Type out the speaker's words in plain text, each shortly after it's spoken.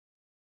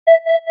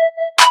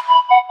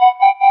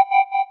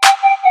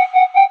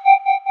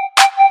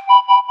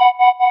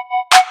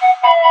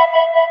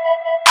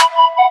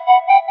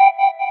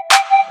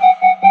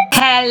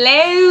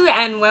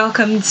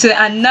welcome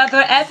to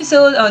another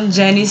episode on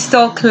Jenny's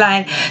Talk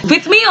Line.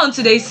 With me on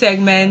today's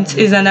segment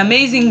is an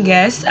amazing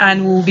guest,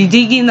 and we'll be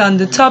digging on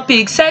the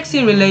topic sex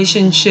in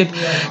relationship.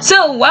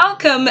 So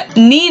welcome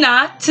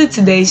Nina to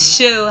today's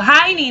show.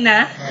 Hi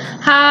Nina.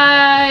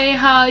 Hi,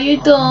 how you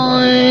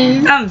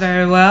doing? I'm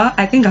very well.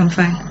 I think I'm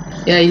fine.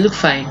 Yeah, you look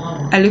fine.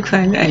 I look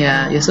fine, right?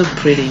 Yeah, you're so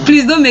pretty.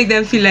 Please don't make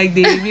them feel like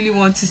they really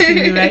want to see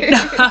me right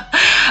now.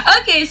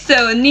 Okay,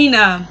 so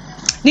Nina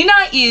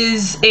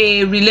is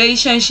a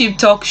relationship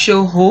talk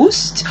show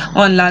host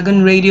on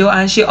Lagoon Radio,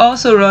 and she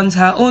also runs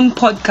her own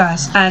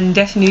podcast. And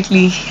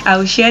definitely, I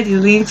will share the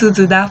link to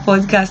that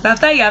podcast.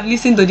 After you have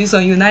listened to this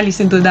one, you now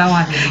listen to that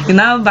one. You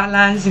now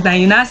balance it and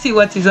you now see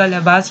what it's all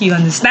about. You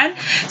understand?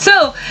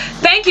 So,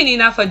 thank you,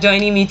 Nina, for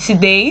joining me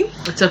today.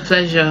 It's a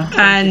pleasure.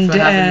 Thank you for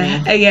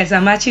having me. Yes,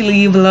 I'm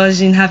actually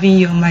blushing having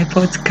you on my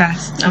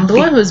podcast. I'm the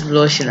one who's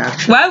blushing,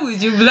 actually. Why would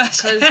you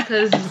blush?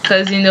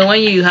 Because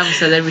when you have a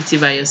celebrity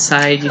by your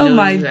side,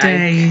 my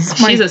days.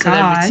 She's a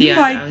celebrity.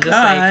 I'm just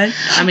like,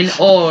 I'm in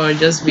awe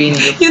just being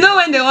here. You know,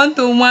 when they want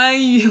to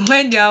whine you,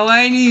 when they are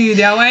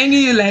whining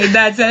you like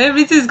that.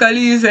 Celebrity is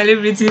calling you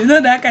celebrity. You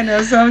know, that kind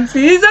of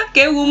something. It's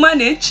okay, we'll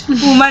manage,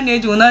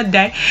 we'll not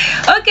die.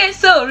 Okay,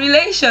 so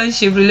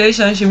relationship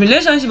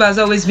has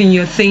always been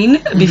your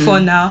thing before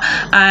now.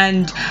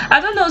 And I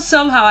don't know,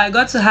 somehow I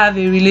got to have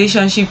a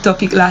relationship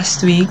topic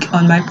last week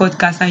on my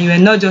podcast, and you were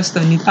not just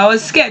on it. I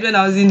was scared when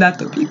I was in that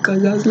topic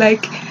because I was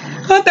like,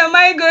 what am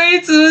I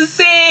going to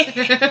say?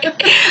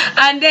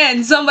 And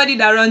then somebody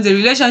that runs a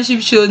relationship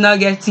show now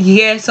gets to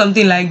hear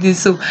something like this.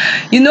 So,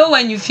 you know,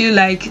 when you feel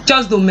like,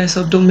 just don't mess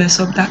up,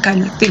 that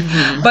kind of thing.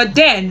 But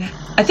then,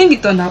 I think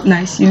it turned out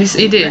nice. You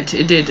listened?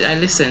 It did. I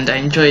listened. I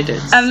enjoyed it.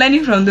 I'm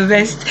learning from the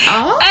best.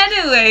 Oh.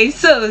 Anyway,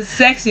 so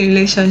sex in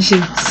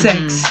relationship,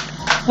 sex.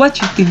 What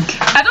you think?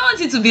 I don't want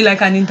it to be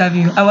like an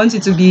interview. I want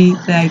it to be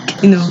like,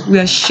 we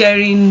are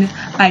sharing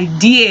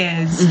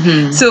ideas.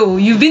 So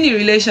you've been in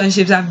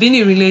relationships, I've been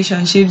in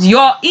relationships,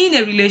 you're in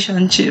a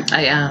relationship.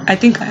 I am. I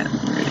think I am.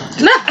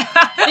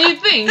 You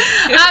think?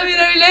 I'm in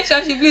a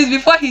relationship, please,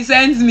 before he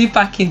sends me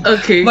packing.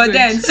 Okay. But good.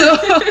 then, so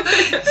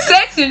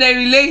sex in a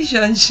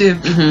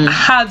relationship,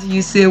 how do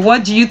you say?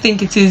 What do you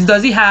think it is?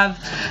 Does it have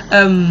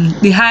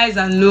the highs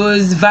and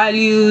lows,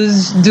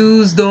 values,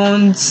 do's,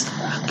 don'ts,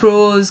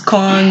 pros,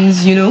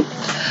 cons,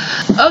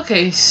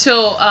 Okay,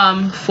 so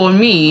for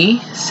me,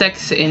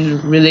 sex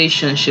in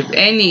relationship,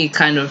 any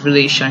kind of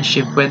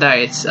relationship, whether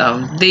it's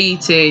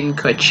dating,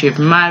 courtship,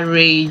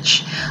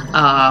 marriage,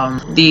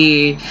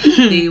 the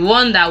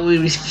one that we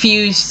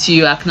refuse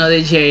to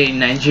acknowledge here in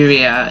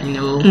Nigeria,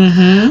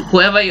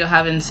 whoever you're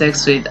having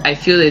sex with, I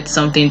feel it's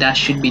something that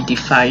should be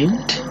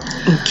defined.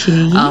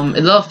 Okay.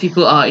 A lot of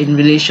people are in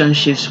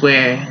relationships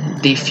where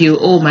they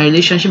feel, my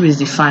relationship is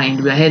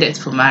defined, we're headed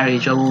for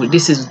marriage, or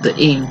this is the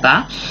aim,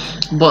 but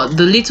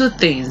the little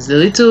things, the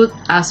little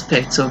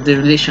aspects of the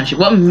relationship,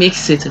 what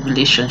makes it a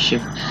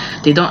relationship,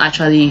 they don't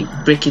actually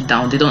break it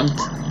down, they don't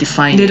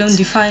define it.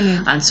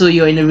 And so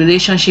you're in a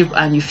relationship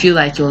and you feel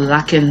like you're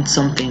lacking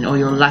something, or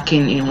you're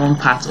lacking in one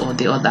part or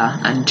the other,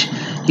 and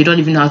you don't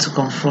even know how to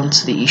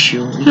confront the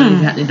issue. You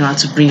don't even know how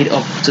to bring it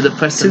up to the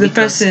person.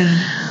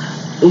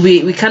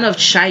 We kind of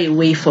shy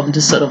away from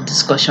this sort of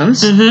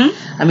discussions.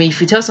 I mean,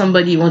 if you tell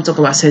somebody you want to talk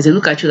about sex, they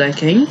look at you like,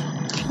 hey?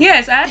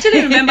 Yes, I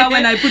actually remember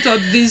when I put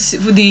up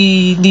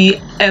the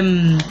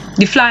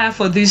flyer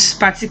for this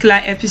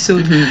particular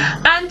episode,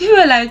 and people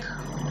were like,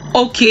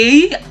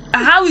 okay,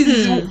 how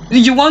is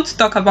you want to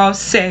talk about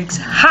sex?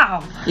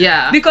 How?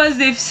 Yeah. Because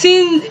they've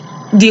seen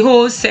the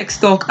whole sex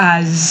talk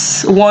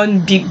as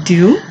one big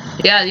deal.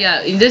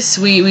 Yeah. In this,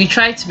 we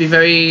try to be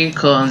very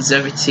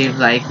conservative.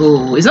 Like,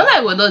 it's not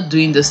like we're not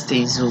doing those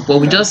things, but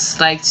we just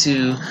like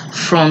to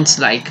front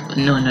like,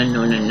 no.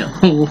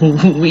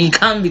 We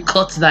can't be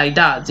caught like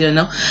that,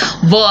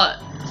 But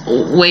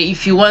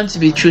if you want to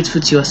be truthful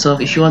to yourself,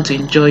 if you want to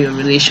enjoy your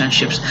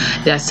relationships,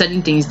 there are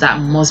certain things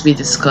that must be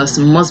discussed,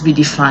 must be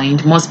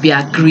defined, must be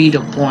agreed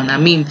upon. I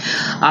mean,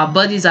 our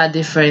bodies are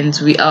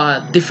different, we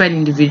are different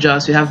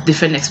individuals, we have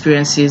different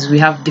experiences, we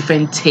have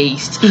different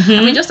tastes.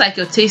 I mean, just like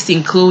your taste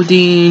in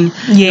clothing,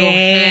 your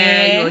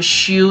hair, your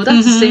shoe,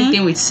 that's the same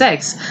thing with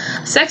sex.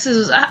 Sex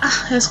is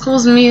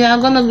excuse me,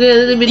 I'm gonna get a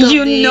little bit of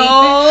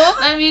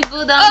let me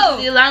go down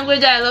to the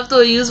language I love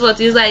to use, but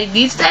it's like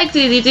this sex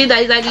is the thing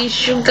that is like the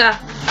sugar.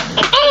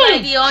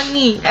 Like the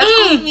honey.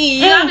 Excuse me,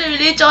 you have a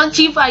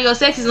relationship and your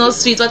sex is not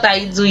sweet. What are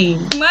you doing?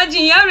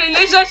 Imagine you have a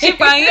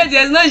relationship and yet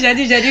there's no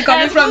jadi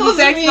coming from the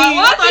sex.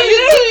 What are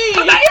you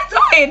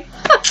doing?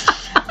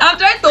 I'm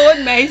trying to hold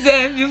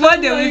myself before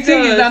they will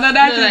think it's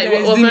another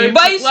thing.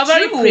 But it's we're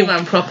very prim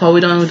and proper. We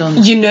don't.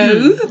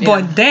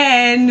 But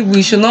then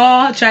we should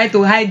not try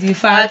to hide the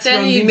facts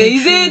from the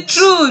Is it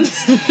truth?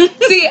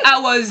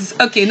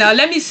 See, now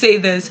let me say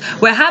this.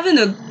 We're having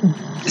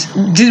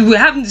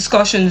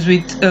discussions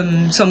with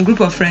some group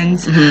of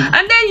friends, and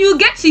then you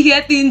get to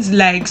hear things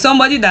like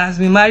somebody that has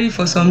been married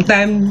for some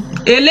time,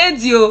 a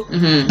lady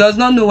does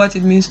not know what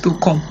it means to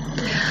come.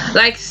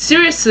 Like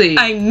seriously.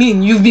 I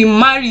mean, you've been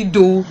married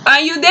though,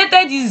 and you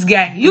dated this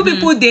guy. You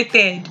people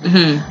dated.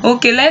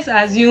 Okay, let's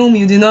assume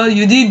you did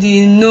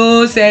the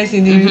no sex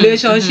in the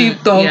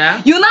relationship talk.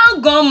 Yeah. You now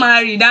got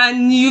married,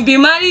 and you've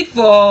been married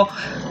for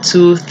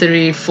 2,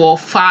 3, 4,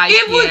 5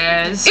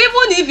 years.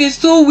 Even if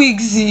it's 2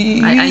 weeks,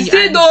 you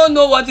still don't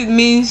know what it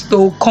means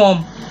to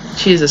come.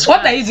 Jesus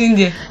What are you doing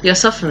there? You're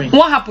suffering.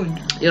 What happened?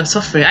 You're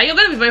suffering. And you're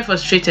going to be very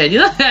frustrated.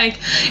 You and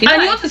you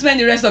want to spend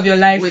the rest of your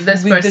life with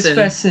this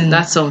person.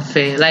 That's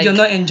unfair. Like, you're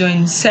not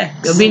enjoying sex.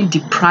 You're being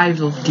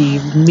deprived of the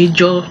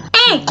major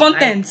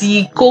content. Like,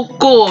 the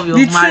cocoa of your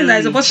the marriage. thing that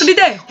is supposed to be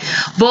there.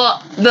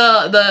 But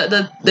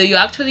the you're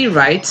actually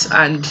right,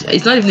 and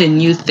it's not even a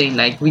new thing.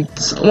 Like,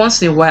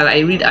 once in a while I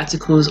read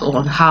articles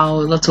on how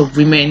lots of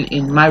women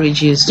in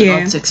marriages do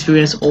not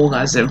experience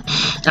orgasm,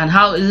 and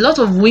how a lot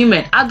of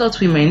women,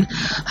 adult women,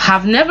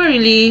 have never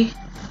really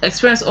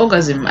experienced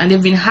orgasm, and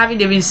they've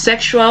been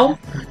sexual,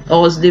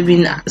 or they've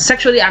been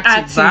sexually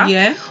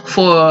active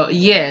for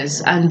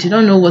years, and they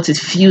don't know what it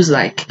feels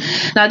like.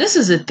 Now this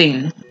is the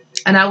thing,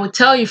 and I will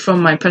tell you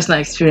from my personal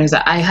experience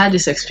that I had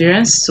this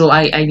experience, so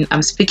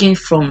I'm speaking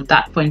from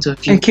that point of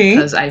view,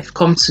 because I've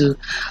come to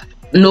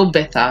know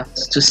better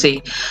to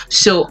say.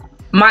 So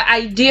my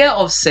idea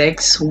of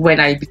sex when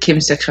I became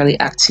sexually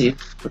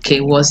active,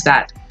 was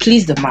that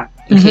please the man.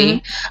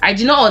 I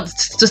did not,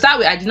 to start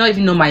with, I did not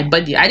even know my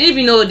body. I didn't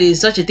even know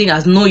there's such a thing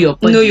as know your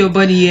body. Know your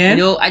body, yeah.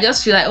 I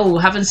just feel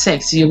like, having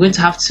sex, you're going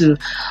to have to,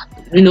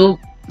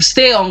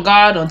 stay on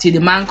guard until the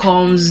man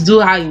comes,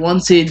 do how he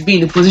wants it, be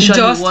in the position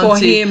just he wants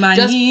for it, him and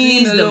just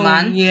please alone. The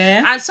man.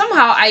 Yeah. And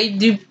somehow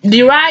I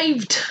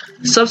derived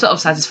some sort of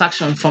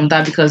satisfaction from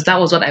that, because that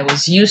was what I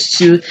was used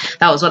to.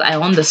 That was what I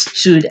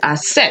understood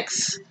as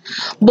sex.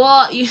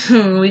 But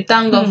we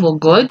thank God for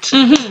God.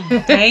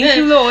 Thank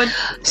you, Lord.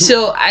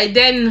 So I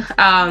then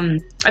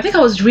I think I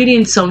was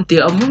reading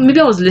something, or maybe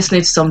I was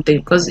listening to something,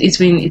 because it's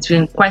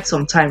been quite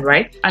some time,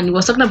 right? And it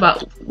was talking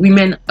about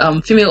women,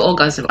 female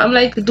orgasm. I'm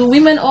like, do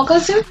women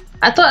orgasm?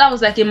 I thought that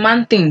was like a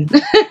man thing.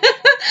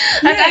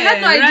 Like, I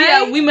had no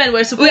idea women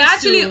were supposed to. We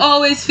actually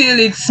always feel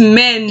it's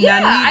men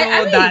that need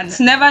all that.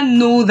 Never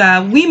know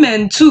that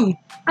women too.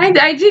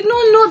 I did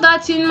not know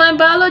that in my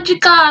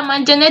biological,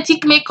 my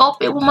genetic makeup,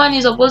 a woman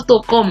is supposed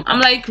to come. I'm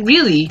like,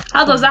 really?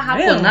 How does that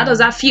happen? Real? How does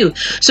that feel?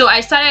 So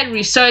I started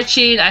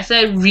researching, I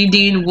started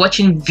reading,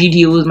 watching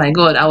videos. My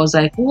God, I was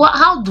like, what?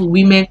 How do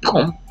women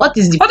come? What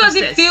is the process?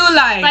 Does it feel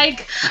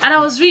like? And I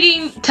was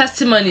reading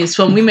testimonies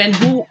from women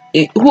who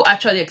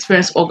actually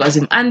experience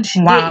orgasm, and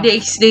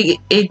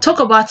they talk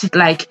about it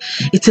like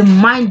it's a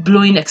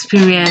mind-blowing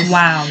experience.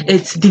 Wow,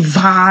 it's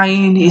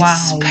divine,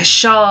 it's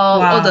special.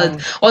 All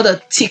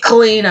the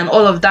tickling and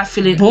all of that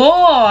feeling,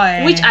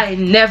 which I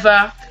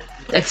never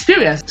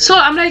experienced. So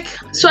I'm like,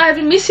 I've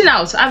been missing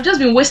out. I've just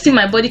been wasting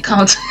my body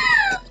count.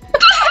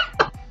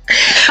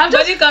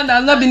 Body count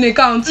has not been a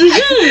count.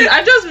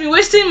 I've just been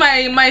wasting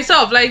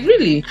myself, like,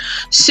 really.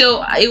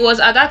 So it was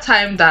at that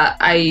time that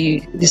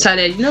I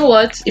decided, you know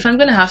what, if I'm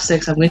going to have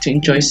sex, I'm going to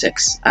enjoy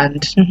sex.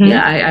 And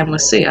I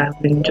must say I've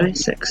been enjoying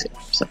sex.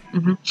 So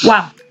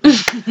wow.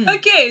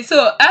 Okay,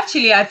 so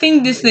actually I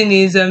think this thing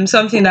is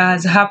something that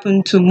has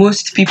happened to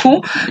most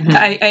people.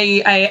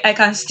 I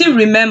can still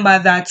remember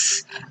that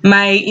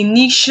my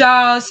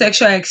initial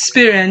sexual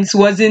experience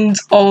wasn't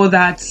all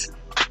that.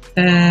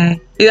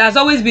 It has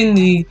always been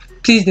the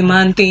please the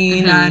man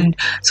thing, and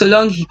so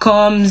long he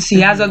comes, he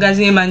has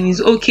orgasm and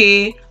he's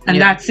okay, and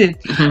that's it.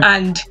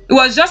 And it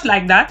was just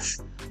like that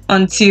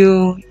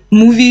until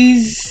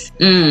movies,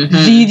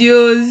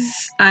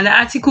 videos, and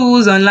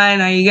articles online,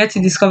 and you get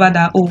to discover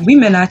that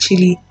women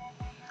actually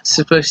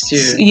supposed to.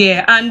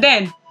 Yeah, and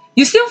then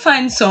you still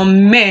find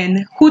some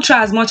men who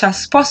try as much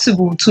as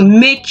possible to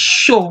make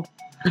sure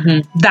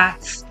that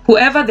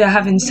whoever they're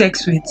having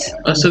sex with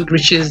also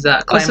reaches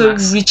that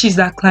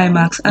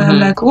climax. And I'm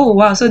like, oh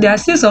wow, so there are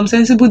still some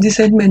sensible,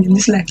 decent men in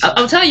this life.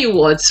 I'll tell you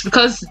what,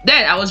 because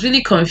then I was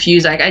really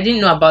confused. Like, I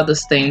didn't know about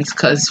those things,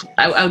 because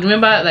I would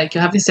remember, like,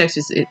 you're having sex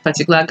with a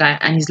particular guy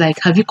and he's like,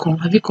 have you come?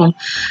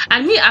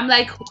 And me, I'm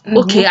like,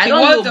 okay, I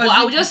don't know, but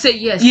I would just say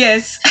yes.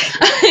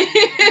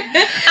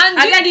 And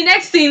then the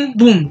next thing,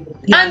 boom.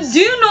 Yes. And do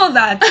you know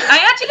that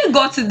I actually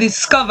got to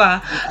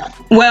discover,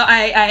 well,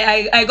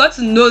 I got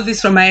to know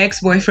this from my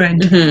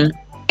ex-boyfriend.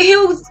 He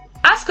would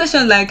ask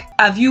questions like,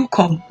 have you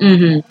come?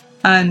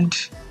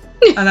 And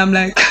I'm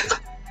like,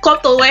 come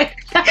to where?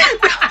 Where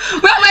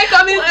am I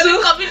coming to?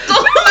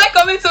 Where am I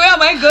coming to? Where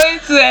am I going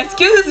to?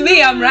 Excuse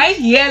me, I'm right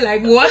here.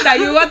 Like, what are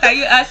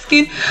you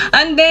asking?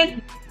 And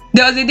then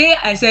there was a day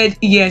I said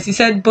yes. He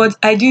said, but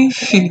I didn't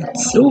feel it.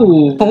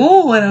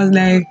 Oh, and I was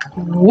like,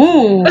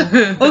 whoa.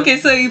 Okay,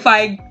 so if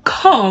I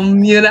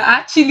come, you'll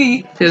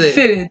actually feel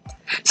it.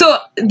 So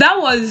that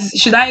was,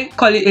 should I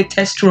call it a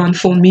test run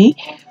for me?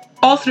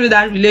 All through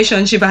that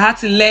relationship, I had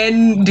to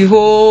learn the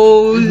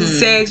whole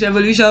sex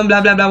revolution, blah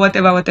blah blah,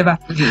 whatever.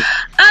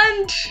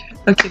 And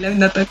okay, let me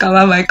not talk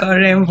about my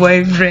current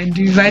boyfriend.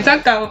 If I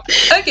talk about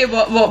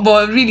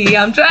but really,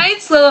 I'm trying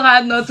so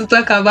hard not to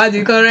talk about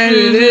the current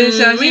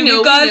relationship,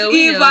 because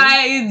if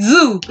I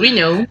do, we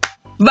know.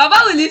 Baba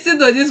will listen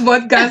to this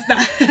podcast.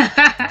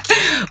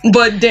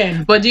 But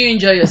then, But do you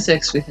enjoy your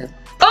sex with him?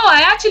 oh,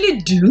 I actually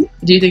do.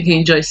 Do you think he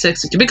enjoys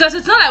sex with you? Because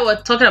it's not like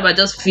we're talking about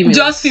just females.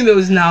 Just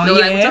females now. No, yeah.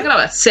 like we're talking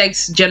about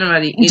sex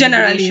generally. In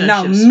Generally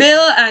now, relationships.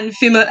 male and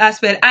female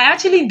aspect. I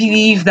actually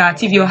believe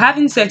that if you're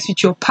having sex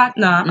with your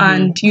partner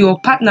and your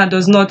partner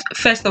does not,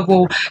 first of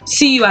all,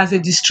 see you as a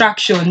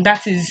distraction,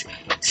 that is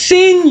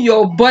seeing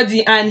your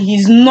body and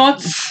he's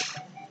not,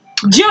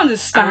 do you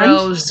understand?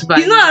 Aroused by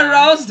he's not it.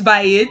 aroused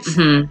by it.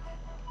 Mhm.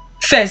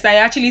 First, I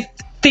actually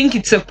think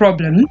it's a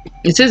problem.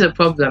 It is a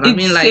problem. It's I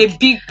mean, like, a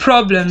big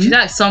problem. you know,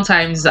 like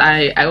sometimes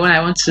I when I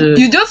want to,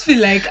 You just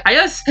feel like I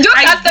just Just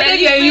I accept that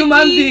you're a human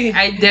deliberately- being.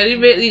 I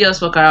deliberately just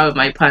walk around with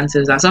my pants,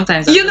 and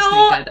sometimes I you just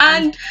know, think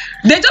that- and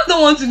they just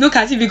don't want to look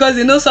at you because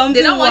they know something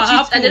they don't will want you,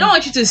 happen. and they don't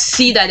want you to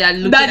see that they're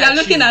looking that they're at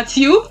looking you. at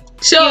you.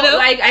 So, you know?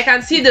 like, I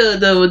can see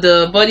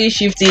the body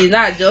shifting,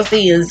 not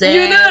adjusting yourself.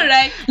 You know,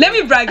 right? Let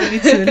me brag a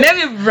little. Let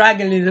me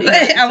brag a little.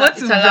 I want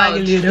to It's brag allowed. a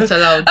little. It's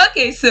allowed.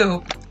 Okay,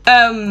 so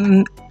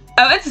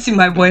I went to see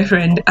my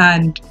boyfriend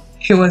and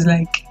he was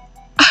like,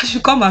 I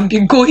should come and be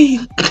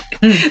going.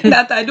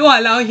 That I don't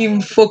allow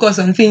him focus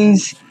on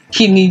things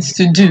he needs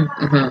to do.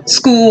 Mhm.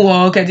 School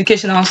work,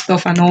 educational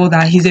stuff and all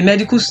that. He's a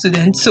medical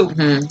student. So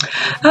I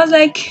was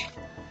like,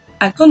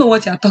 I don't know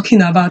what you're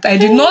talking about. I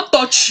did not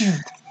touch you.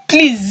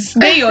 Please,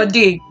 day your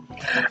day.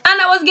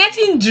 And I was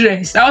getting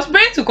dressed. I was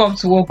praying to come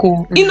to work.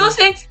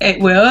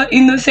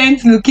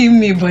 Innocent looking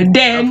me, but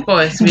then Of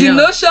course, we the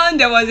know. notion,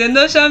 there was a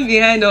notion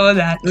behind all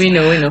that. We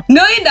know.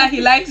 Knowing that he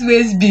likes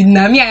waist bead,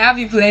 now me, I have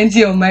it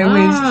plenty on my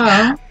waist.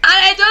 Ah. And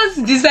I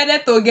just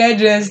decided to get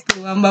dressed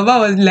too. And Baba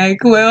was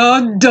like,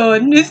 well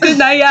done. This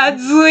is how you are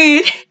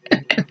doing.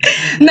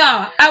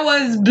 Now, I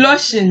was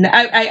blushing.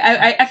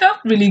 I felt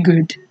really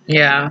good.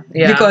 Yeah.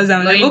 Because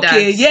I'm like, Knowing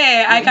okay, that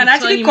yeah, I you can turn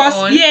actually him cause,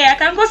 on. I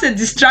can cause a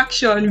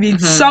distraction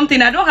with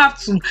something. I don't have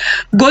to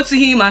go to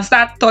him and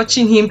start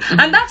touching him.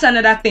 And that's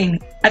another thing.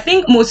 I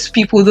think most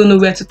people don't know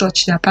where to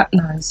touch their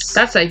partners.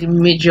 That's like the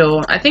major.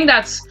 I think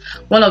that's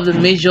one of the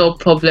major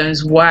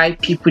problems why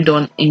people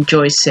don't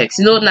enjoy sex.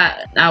 You know,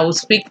 I will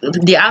speak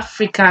the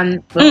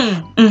African,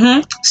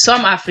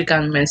 some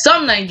African men,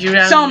 some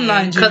Nigerian Some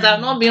men, Nigerian. because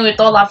I've not been with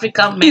all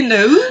African men. You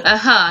know,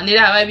 Neither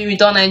have I been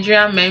with all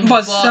Nigerian men,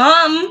 but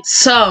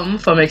some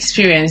from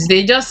experience,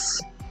 they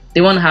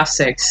want to have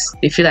sex.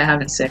 They feel like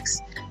having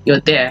sex. You're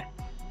there.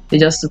 They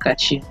just look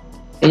at you.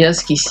 They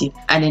just kiss you,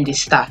 and then they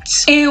start.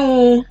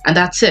 ew. And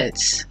that's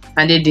it.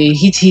 And then they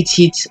hit,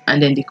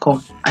 and then they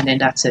come, and then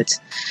that's it.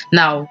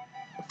 Now,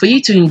 for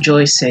you to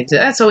enjoy sex,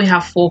 that's why we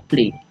have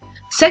foreplay.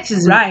 Sex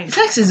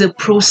is a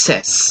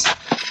process.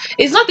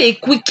 It's not a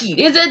quickie.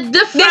 There's a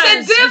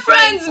difference.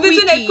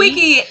 Between a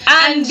quickie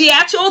and the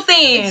actual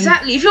thing.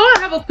 Exactly. If you want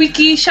to have a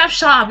quickie,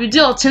 sharp, you do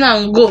your thing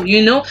and go,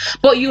 you know.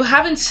 But you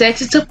having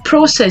sex, it's a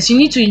process. You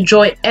need to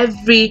enjoy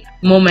every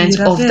moment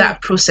of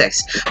that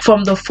process.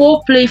 From the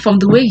foreplay, from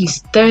the way he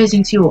stares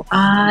into your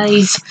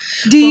eyes,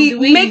 the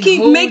way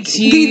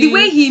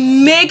he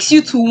makes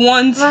you to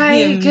want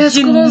him.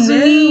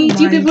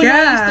 Do people used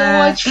to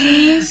watch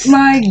this?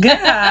 My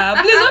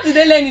God. Please, what did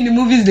they learn in the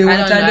movies they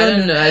watch? I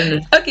don't know.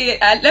 Okay,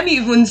 let me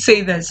even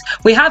say this.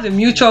 We have a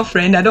mutual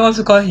friend. I don't want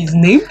to call his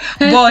name,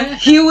 but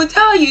he would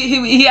tell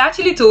you. He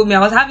actually told me, I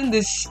was having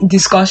this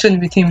discussion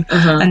with him,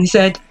 and he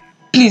said,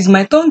 "Please,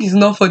 my tongue is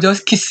not for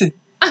just kissing.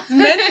 It's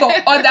meant for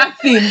other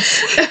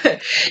things."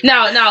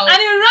 Now, and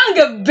it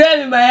rang a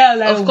bell in my head.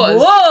 Like, of course,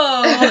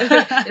 whoa!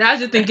 It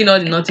has you thinking all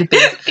the naughty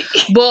things.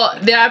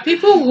 But there are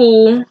people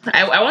who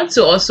I want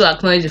to also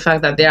acknowledge the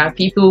fact that there are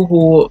people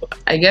who,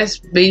 I guess,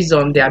 based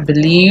on their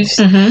beliefs,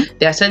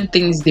 there are certain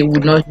things they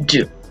would not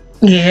do.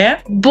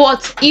 Yeah.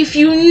 But if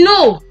you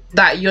know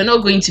that you're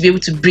not going to be able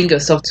to bring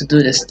yourself to do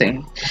this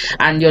thing,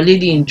 and your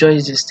lady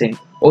enjoys this thing,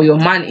 or your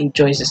man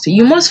enjoys this thing,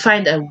 you must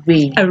find a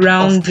way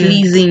around of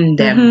pleasing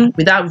them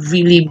without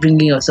really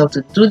bringing yourself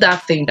to do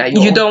that thing that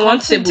you don't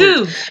want to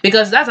do.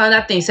 Because that's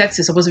another thing. Sex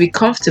is supposed to be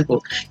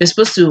comfortable. You're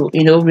supposed to,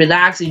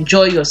 relax,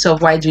 enjoy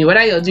yourself while doing,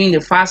 whether you're doing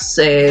the fast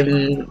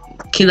killer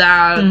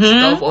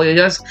stuff or you're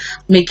just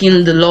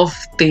making the love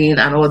thing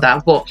and all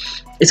that. But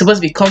it's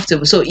supposed to be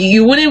comfortable. So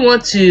you wouldn't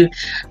want to.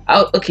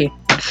 Okay.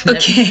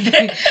 Let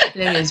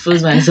me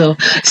expose myself.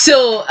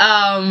 So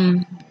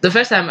the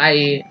first time are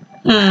you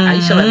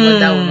sure my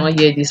mother will not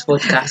hear this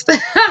podcast?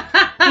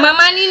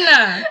 Mama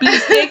Nina,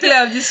 please take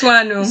care of this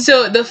one. Oh.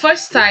 So the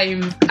first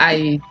time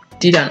I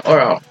did an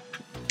oral,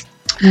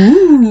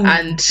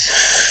 and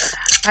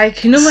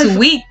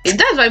sweet.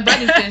 That's why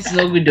bad influence is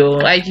not good though.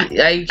 Like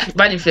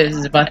bad influence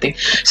is a bad thing.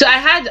 So I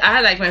had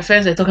like my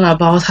friends are talking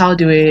about how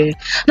they were, and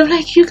I'm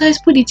like, you guys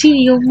put it in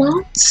your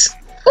mouth.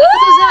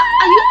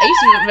 I used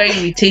to be very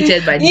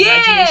irritated by the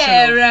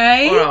imagination of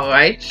oral,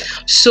 right?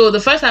 So the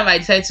first time I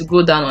decided to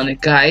go down on a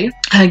guy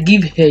and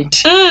give head,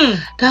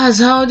 that's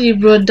how the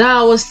brother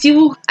I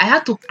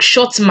had to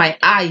shut my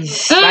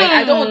eyes. Like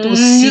I don't want to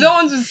see. You don't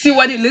want to see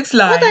what it looks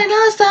like. But I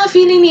now start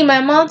feeling in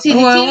my mouth. The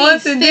Once thing a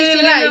is tasting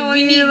day, like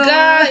vinegar,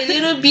 a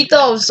little bit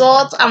of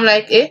salt. I'm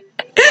like,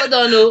 hold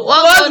on,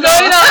 what's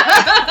going on?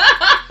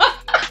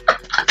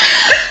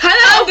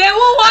 And they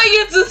won't want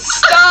you to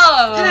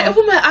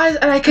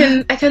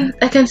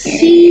can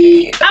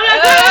see. I'm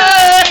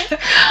like,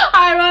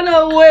 I ran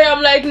away.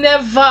 I'm like,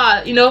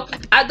 never. You know,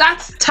 at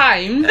that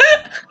time.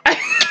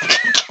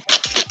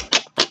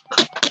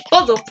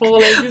 What the fuck,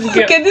 like this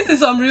girl? Okay, this is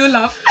some real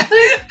laugh.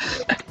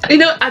 You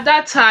know, at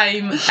that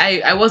time,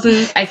 I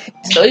wasn't.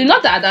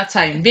 Not at that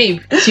time,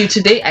 babe. Till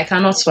today, I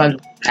cannot swallow.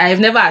 I have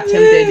never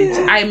attempted it.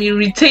 I'm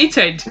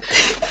irritated.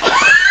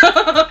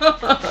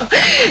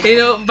 You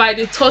know, by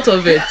the thought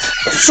of it.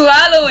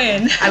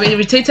 Swallowing. I'm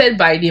irritated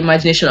by the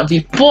imagination of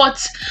it.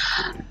 But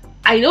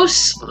I know,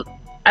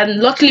 and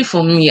luckily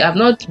for me, I've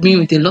not been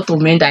with a lot of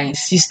men that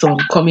insist on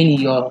coming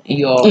in your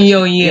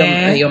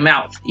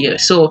mouth. Yeah.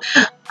 So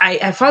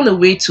I found a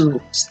way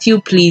to still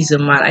please a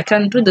man. I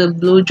can do the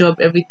blowjob,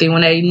 everything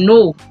when I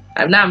know.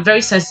 I'm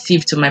very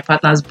sensitive to my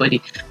partner's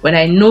body. When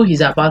I know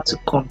he's about to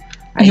come,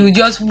 you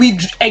just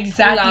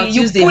exactly.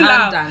 You use the pull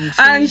hand out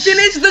and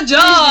finish the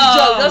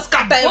job. Just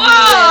scatter everywhere.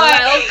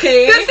 Like,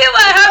 okay. You see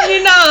what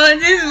happening now on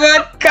this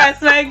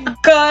podcast? My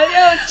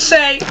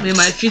God, May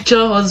my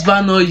future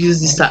husband not use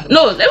this.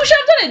 No, we should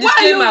have done a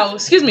disclaimer.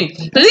 Excuse me.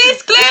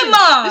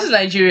 Disclaimer. This is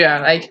Nigeria.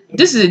 Like,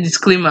 this is a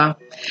disclaimer.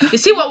 You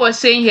see, what we're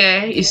saying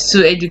here is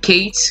to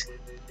educate,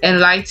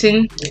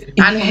 enlighten,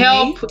 and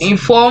help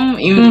inform,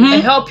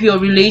 help your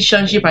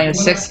relationship and your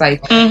sex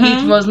life.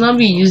 It must not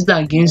be used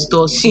against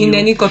us in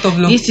any court of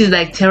law. This is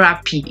like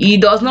therapy.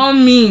 It does not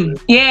mean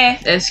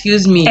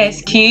excuse me. I'll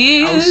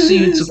sue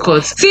you to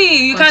court.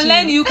 See, you can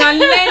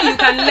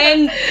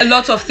learn a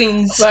lot of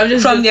things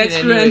from the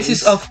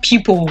experiences of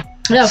people.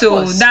 Yeah,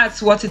 so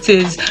that's what it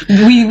is.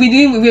 We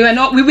were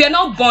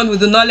not born with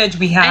the knowledge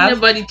we have.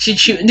 Anybody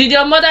teach you? Did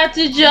your mother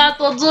teach you how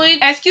to do it?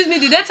 Excuse me,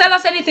 did they tell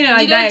us anything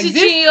like that? Did they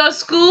teach you in your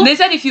school? They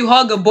said if you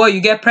hug a boy,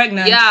 you get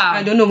pregnant. Yeah.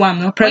 I don't know why I'm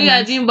not pregnant. When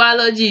you are doing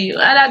biology, at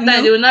that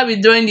time they will not be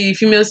doing the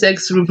female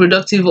sex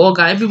reproductive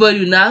organ. Everybody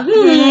will now.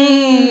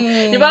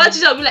 The biology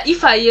teacher will be like,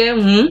 if I hear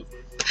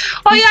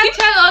oh yeah,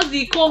 tell us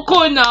the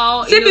cocoa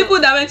now. See, people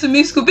that went to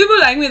mixed school, people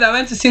like me that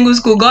went to single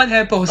school, God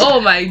help us. Oh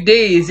my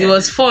days, it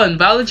was fun.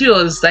 Biology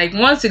was like,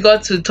 once we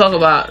got to talk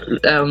about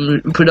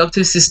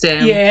reproductive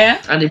system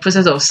and the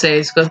process of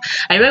sex, because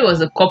I remember it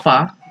was a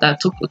copper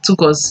that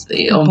took us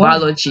on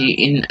biology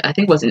in, I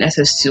think it was in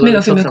SS2. Male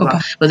or female copper?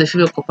 It was a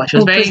female copper. She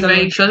was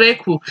she was very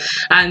cool,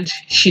 and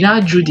she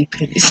now drew the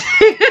penis.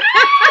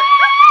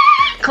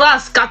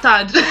 Class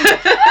scattered.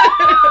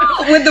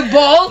 With the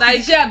balls?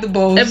 Like, she had the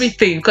balls.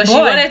 Everything. Because she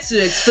wanted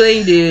to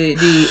explain the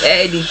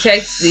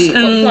text,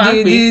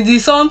 the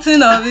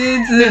something of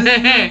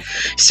it.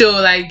 So,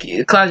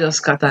 like, class just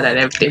scattered and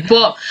everything.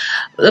 But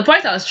the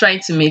point I was trying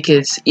to make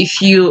is,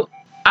 if you,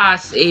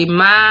 as a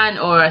man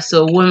or as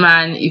a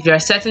woman, if there are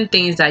certain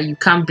things that you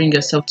can't bring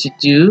yourself to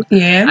do,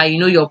 and you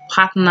know your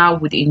partner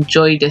would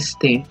enjoy this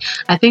thing,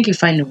 I think you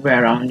find a way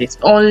around it.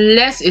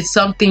 Unless it's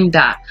something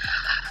that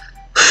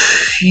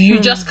you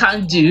just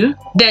can't do,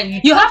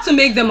 then you have to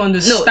make them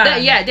understand.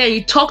 Then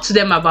you talk to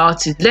them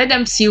about it, let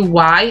them see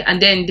why,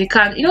 and then they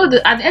can, you know,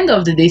 at the end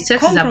of the day,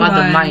 sex is about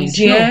the mind.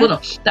 No,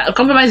 that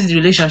compromise is the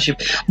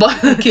relationship, but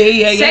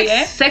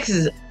sex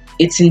is,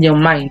 it's in your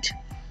mind.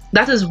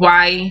 That is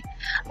why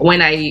when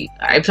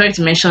I'm trying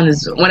to mention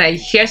is, when I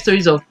hear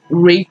stories of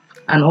rape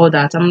and all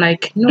that, I'm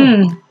like,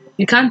 no.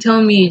 You can't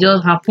tell me it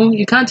just happened.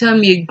 You can't tell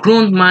me a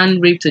grown man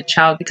raped a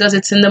child, because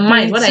it's in the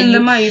mind. It's in the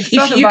mind. If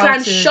you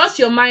can shut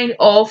your mind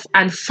off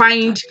and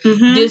find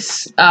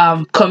this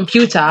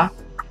computer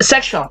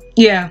sexual.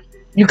 Yeah.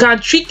 You can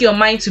trick your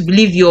mind to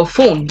believe your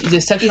phone is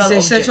a sexual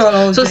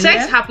object. So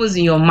sex happens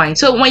in your mind.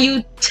 So when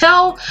you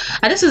tell,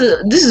 and this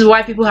is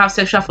why people have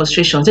sexual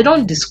frustrations, they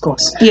don't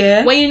discuss.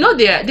 Yeah. When you know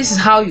this is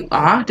how you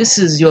are, this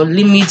is your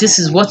limit, this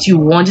is what you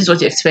want, this is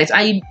what you expect,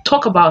 and you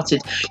talk about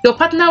it, your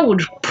partner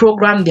would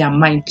program their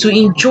mind to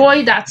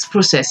enjoy that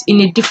process in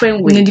a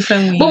different way.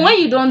 But when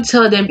you don't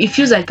tell them, it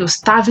feels like you're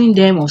starving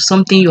them of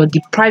something, you're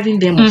depriving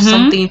them of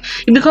something,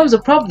 it becomes a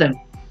problem.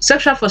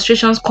 Sexual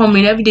frustrations come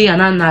in every day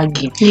and I'm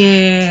nagging.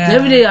 Yeah.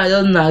 Every day I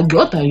don't nag.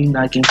 What are you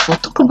nagging for?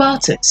 Talk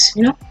about it,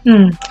 you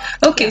know?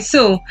 Okay,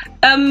 so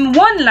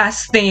one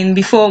last thing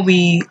before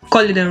we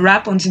call it a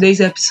wrap on today's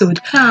episode.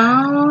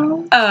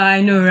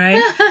 I know,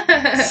 right?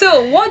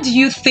 So what do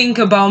you think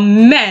about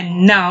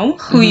men now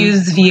who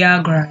use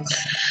Viagra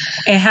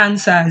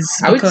enhancers?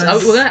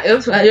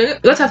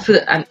 Let's have to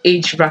put an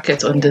age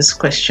bracket on this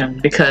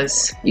question,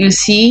 because you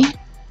see,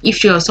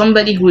 if you're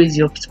somebody who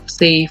is,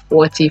 say,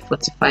 40,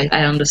 45,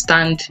 I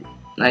understand,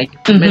 like,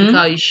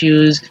 medical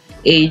issues,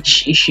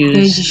 age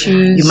issues,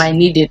 you might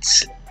need it.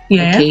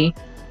 Yeah. Okay.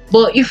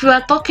 But if you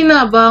are talking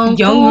about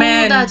young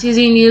man that is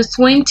in his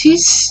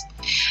 20s,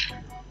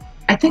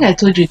 I think I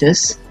told you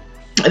this.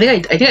 I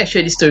think I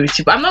shared this story with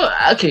you, but I'm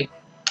not, okay.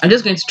 I'm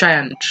just going to try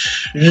and...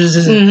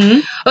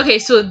 Okay,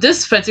 so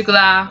this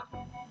particular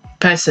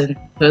person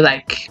was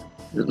like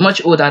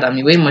much older than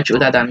me, way much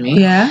older than me.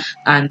 Yeah.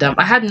 And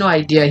I had no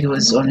idea he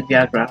was on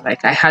Viagra.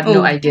 Like, I had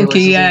no idea.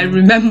 Okay, I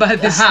remember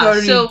the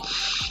story. So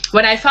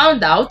when I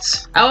found out,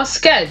 I was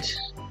scared.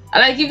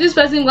 Like if this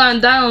person go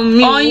and die on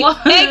me,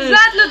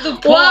 exactly the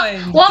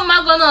point. What am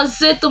I gonna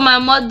say to my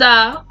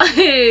mother?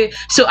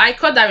 So I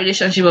cut that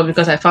relationship up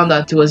because I found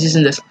out he was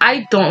using this.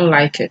 I don't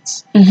like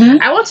it.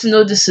 I want to know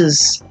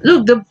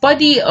look, the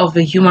body of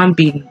a human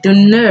being, the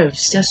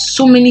nerves, there's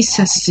so many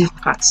sensitive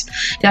parts.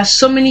 There are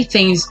so many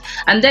things.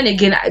 And then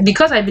again,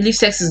 because I believe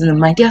sex is in the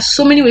mind, there are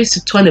so many ways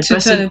to turn a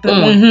person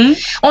on.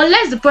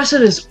 Unless the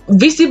person is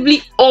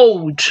visibly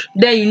old,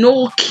 then you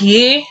know,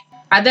 okay.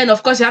 And then,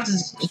 of course, you have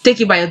to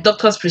take it by your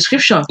doctor's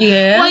prescription.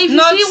 Yeah, but if you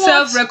not see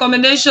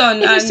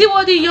self-recommendation. If you see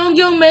what the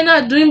young men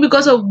are doing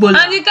because of Bola.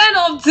 And the kind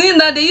of thing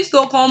that they used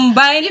to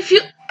combine.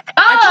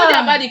 I told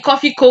you about the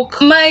coffee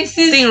coke. My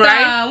sister, thing,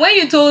 right? When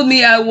you told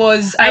me, I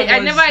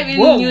never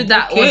even knew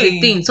that was a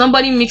thing.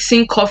 Somebody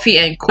mixing coffee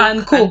and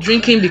coke and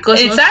drinking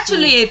because it's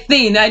actually a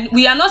thing. And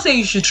we are not saying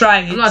you should try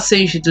it. I'm not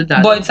saying you should do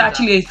that. But it's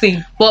actually a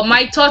thing. But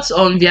my thoughts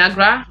on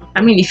Viagra,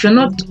 I mean, if you're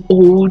not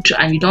old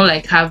and you don't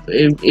like have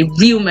a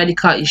real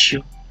medical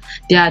issue,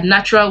 there are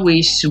natural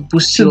ways to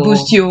boost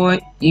your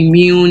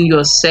immune,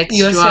 your sex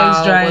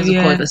drive,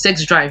 the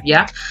sex drive.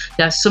 Yeah,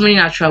 there are so many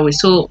natural ways.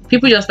 So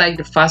people just like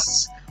the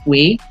fast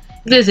way.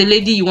 If there's a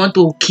lady you want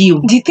to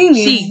kill, the thing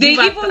is, they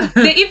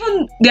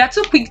are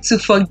too quick to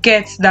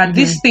forget that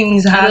these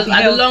things have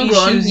at the long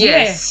run.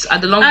 Yes,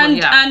 at the long run.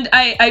 Yeah. And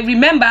I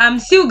remember, I'm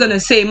still gonna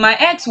say, my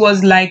ex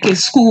was like a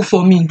school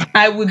for me.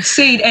 I would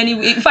say it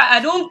anyway. In fact, I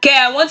don't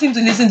care. I want him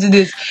to listen to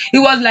this. It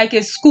was like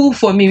a school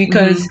for me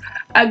because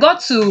I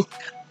got to.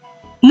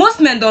 Most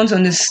men don't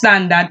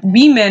understand that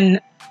women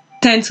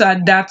tend to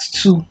adapt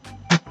to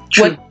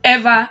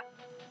whatever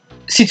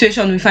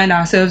situation we find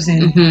ourselves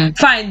in.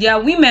 Fine, there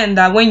are women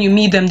that when you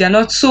meet them, they're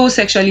not so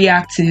sexually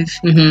active.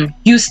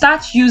 You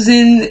start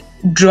using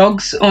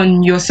drugs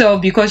on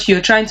yourself because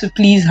you're trying to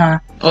please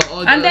her.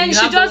 And then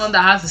she just the one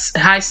that has a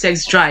high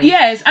sex drive.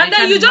 Yes, and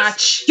then you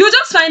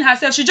just find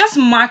herself. She just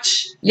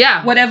match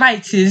whatever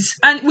it is,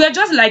 and we're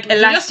just like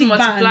elastic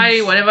bands. Just multiply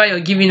whatever you're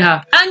giving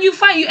her, and you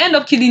end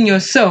up killing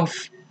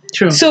yourself.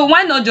 True. So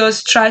why not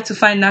just try to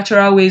find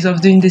natural ways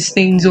of doing these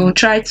things, or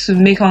try to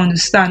make her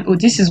understand,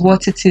 this is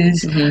what it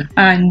is,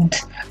 and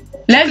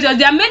there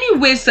are many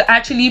ways to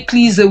actually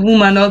please a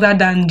woman other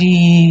than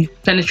the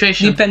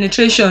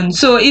penetration.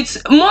 So it's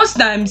most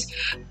times,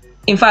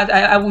 in fact,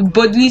 I would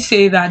boldly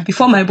say that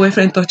before my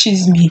boyfriend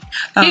touches me,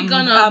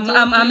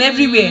 I'm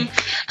everywhere.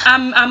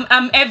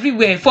 I'm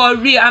everywhere for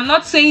real. I'm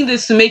not saying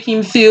this to make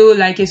him feel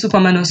like a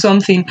Superman or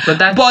something, but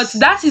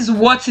that is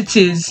what it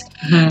is.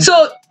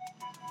 So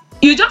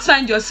you just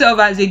find yourself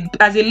as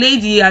a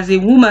lady, as a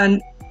woman,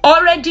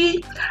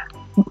 already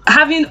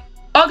having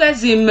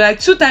orgasm like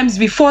 2 times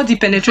before the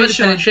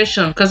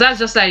penetration. Because that's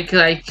just like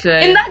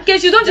in that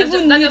case, you don't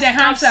even need the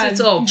hands.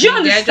 Do you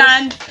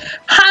understand?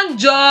 Hand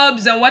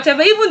jobs and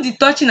whatever, even the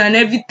touching and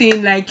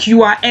everything, like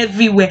you are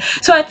everywhere.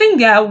 So I think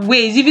there are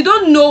ways. If you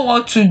don't know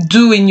what to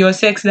do in your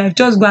sex life,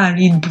 just go and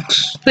read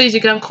books. Please,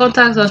 you can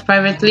contact us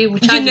privately. We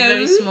charge a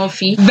very small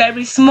fee.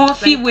 Very small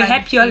fee. We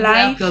help your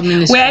life.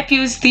 We help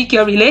you stick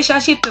your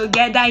relationship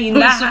together in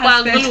that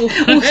aspect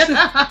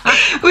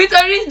with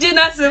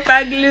original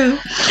super glue.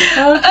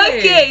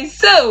 Okay,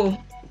 so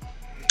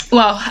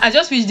wow, I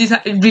just wish this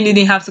really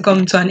didn't have to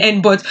come to an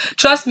end, but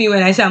trust me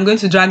when I say I'm going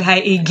to drag her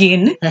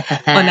again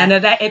on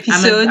another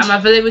episode. I'm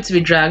available to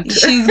be dragged.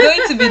 She's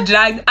going to be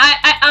dragged.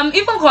 I'm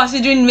even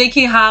considering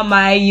making her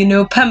my,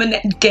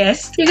 permanent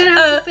guest. You're gonna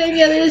have to pay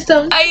me a little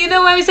something.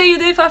 When we say you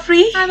do it for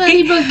free, I'm a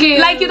little girl.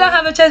 Like you don't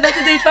have a choice but to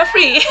do it for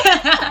free.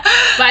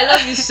 But I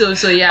love you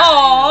so yeah.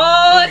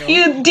 Oh,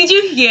 did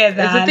you hear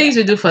that? It's the things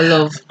we do for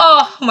love.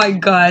 Oh my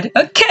God.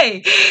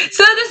 Okay,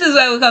 so this is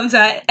where we come to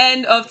the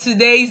end of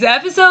today's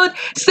episode.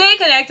 Stay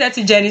connected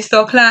to Jenny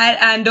Stockline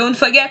and don't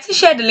forget to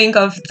share the link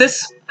of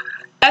this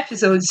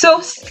episode.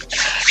 So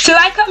till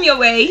I come your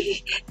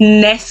way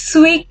next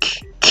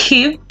week,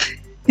 keep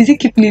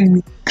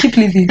living. Keep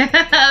living.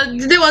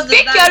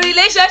 Stick your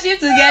relationship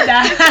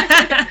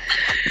together.